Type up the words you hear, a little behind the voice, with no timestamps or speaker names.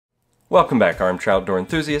Welcome back, Armchair Outdoor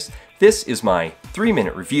enthusiasts. This is my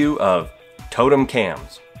 3-minute review of Totem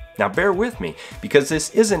Cams. Now bear with me, because this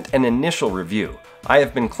isn't an initial review. I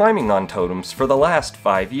have been climbing on totems for the last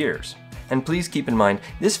 5 years. And please keep in mind,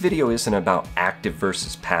 this video isn't about active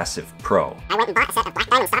versus passive pro. I went and bought a set of black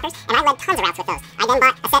diamond stalkers, and I led tons of routes with those. I then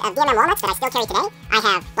bought a set of DMM walnuts that I still carry today. I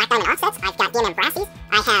have black diamond offsets, I've got DMM brassies,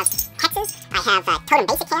 I have hexes, I have totem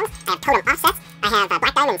basic cams, I have totem offsets, I have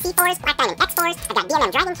black diamond C4s, black diamond X4s, I've got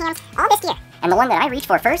DMM dragon cams, all this gear. And the one that I reach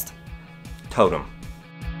for first? Totem.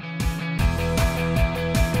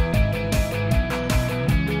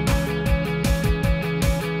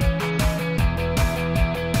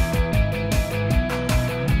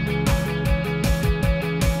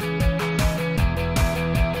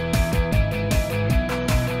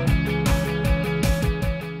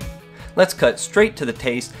 Let's cut straight to the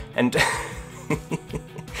taste and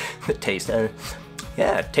the taste.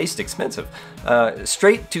 Yeah, taste expensive.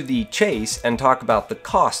 Straight to the chase and talk about the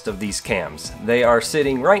cost of these cams. They are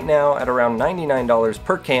sitting right now at around $99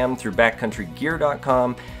 per cam through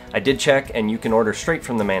backcountrygear.com. I did check, and you can order straight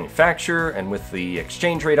from the manufacturer, and with the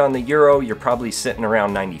exchange rate on the euro, you're probably sitting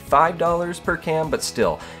around $95 per cam, but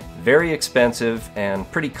still very expensive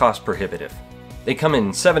and pretty cost prohibitive. They come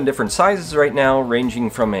in 7 different sizes right now, ranging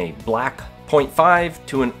from a black 0.5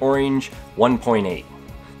 to an orange 1.8.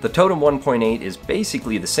 The Totem 1.8 is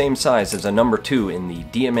basically the same size as a number 2 in the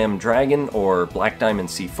DMM Dragon or Black Diamond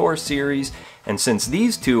C4 series, and since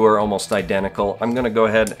these two are almost identical, I'm going to go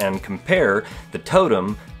ahead and compare the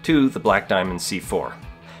Totem to the Black Diamond C4.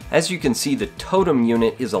 As you can see, the Totem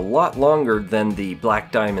unit is a lot longer than the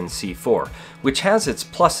Black Diamond C4, which has its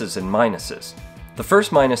pluses and minuses. The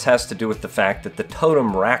first minus has to do with the fact that the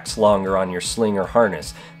Totem racks longer on your sling or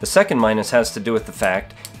harness. The second minus has to do with the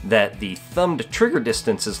fact that the thumb to trigger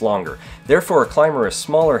distance is longer. Therefore, a climber with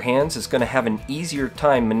smaller hands is going to have an easier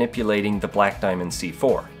time manipulating the Black Diamond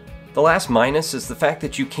C4. The last minus is the fact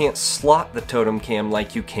that you can't slot the Totem Cam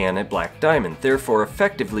like you can at Black Diamond, therefore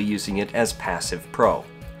effectively using it as passive pro.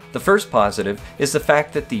 The first positive is the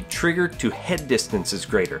fact that the trigger to head distance is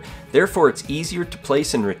greater, therefore it's easier to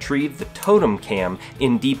place and retrieve the Totem Cam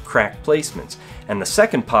in deep crack placements. And the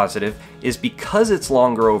second positive is because it's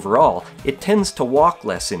longer overall, it tends to walk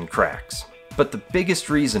less in cracks. But the biggest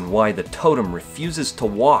reason why the Totem refuses to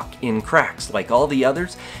walk in cracks like all the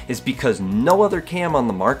others is because no other cam on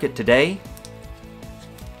the market today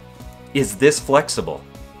is this flexible.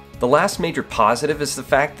 The last major positive is the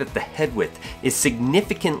fact that the head width is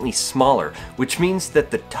significantly smaller, which means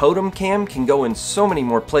that the Totem Cam can go in so many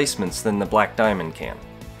more placements than the Black Diamond can.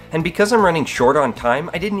 And because I'm running short on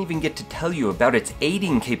time, I didn't even get to tell you about its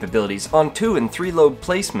aiding capabilities on 2 and 3 lobe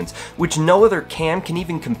placements, which no other cam can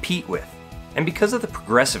even compete with. And because of the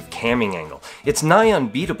progressive camming angle, it's nigh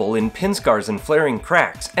unbeatable in pin scars and flaring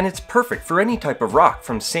cracks, and it's perfect for any type of rock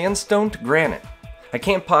from sandstone to granite. I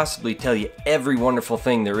can't possibly tell you every wonderful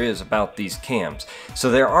thing there is about these cams, so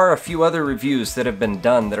there are a few other reviews that have been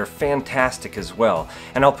done that are fantastic as well,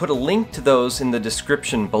 and I'll put a link to those in the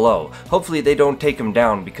description below. Hopefully they don't take them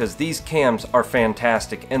down, because these cams are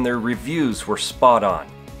fantastic and their reviews were spot on.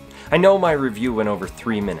 I know my review went over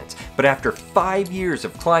 3 minutes, but after 5 years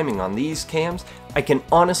of climbing on these cams, I can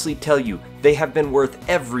honestly tell you they have been worth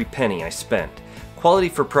every penny I spent. Quality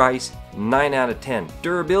for price, 9 out of 10.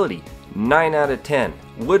 Durability, 9 out of 10.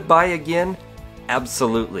 Would buy again?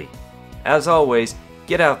 Absolutely. As always,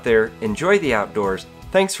 get out there, enjoy the outdoors,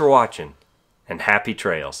 thanks for watching, and happy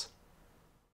trails.